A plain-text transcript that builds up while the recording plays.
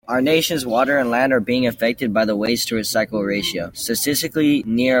Our nation's water and land are being affected by the waste to recycle ratio. Statistically,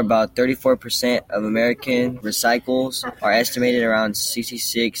 near about 34% of American recycles are estimated around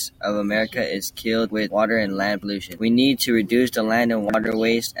 66% of America is killed with water and land pollution. We need to reduce the land and water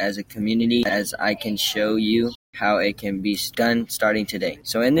waste as a community, as I can show you how it can be done starting today.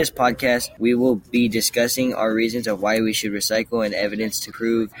 So in this podcast, we will be discussing our reasons of why we should recycle and evidence to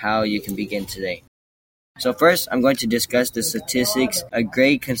prove how you can begin today. So first, I'm going to discuss the statistics. A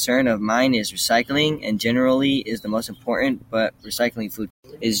great concern of mine is recycling, and generally is the most important, but recycling food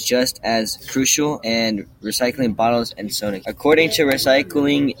is just as crucial, and recycling bottles and soda. According to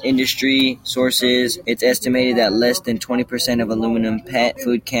recycling industry sources, it's estimated that less than 20% of aluminum PET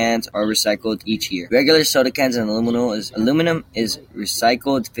food cans are recycled each year. Regular soda cans and aluminum is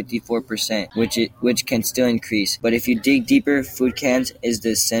recycled 54%, which can still increase. But if you dig deeper, food cans is the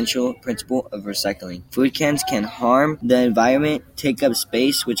essential principle of recycling. Food cans can harm the environment, take up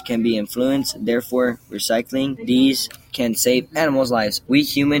space, which can be influenced. Therefore, recycling these can save animals' lives. We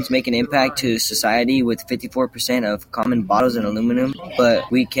humans make an impact to society with 54% of common bottles in aluminum, but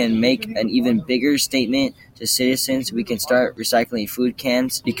we can make an even bigger statement to citizens. We can start recycling food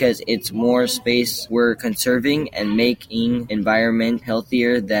cans because it's more space we're conserving and making environment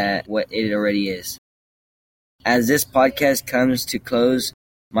healthier than what it already is. As this podcast comes to close,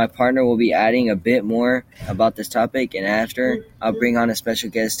 my partner will be adding a bit more about this topic, and after, I'll bring on a special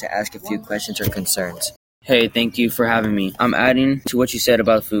guest to ask a few questions or concerns. Hey, thank you for having me. I'm adding to what you said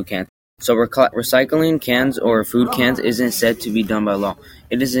about food cans. So recycling cans or food cans isn't said to be done by law.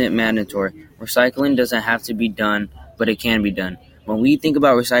 It isn't mandatory. Recycling doesn't have to be done, but it can be done. When we think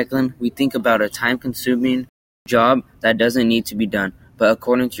about recycling, we think about a time-consuming job that doesn't need to be done. But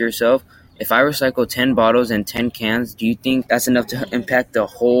according to yourself, if I recycle 10 bottles and 10 cans, do you think that's enough to impact the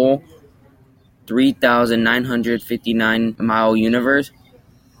whole 3,959-mile universe?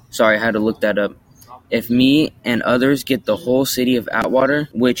 Sorry, I had to look that up. If me and others get the whole city of Atwater,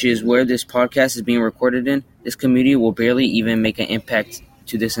 which is where this podcast is being recorded in, this community will barely even make an impact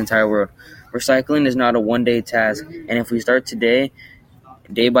to this entire world. Recycling is not a one-day task, and if we start today,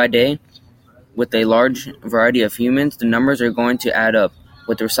 day by day, with a large variety of humans, the numbers are going to add up.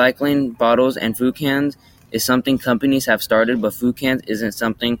 With recycling bottles and food cans is something companies have started, but food cans isn't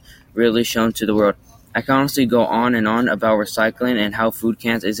something really shown to the world. I can honestly go on and on about recycling and how food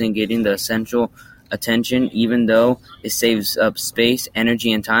cans isn't getting the essential attention, even though it saves up space,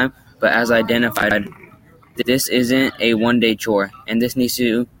 energy, and time. But as identified, this isn't a one-day chore, and this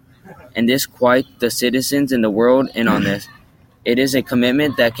quite the citizens in the world in on this. It is a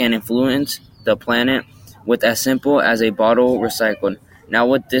commitment that can influence the planet with as simple as a bottle recycled. Now,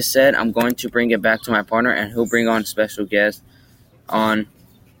 with this said, I'm going to bring it back to my partner, and he'll bring on a special guest on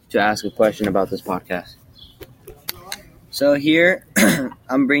to ask a question about this podcast. So here,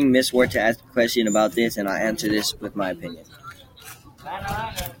 I'm bringing Miss Ward to ask a question about this, and I'll answer this with my opinion.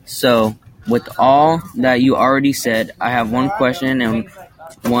 So, with all that you already said, I have one question and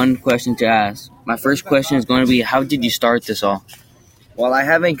one question to ask. My first question is going to be, how did you start this all? Well, I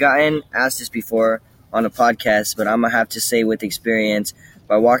haven't gotten asked this before on a podcast, but I'm going to have to say with experience,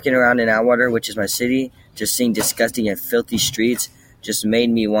 by walking around in Atwater, which is my city, just seeing disgusting and filthy streets, just made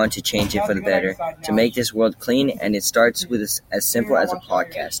me want to change it for the better, to make this world clean, and it starts with as simple as a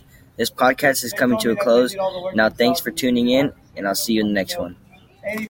podcast. This podcast is coming to a close. Now, thanks for tuning in, and I'll see you in the next one.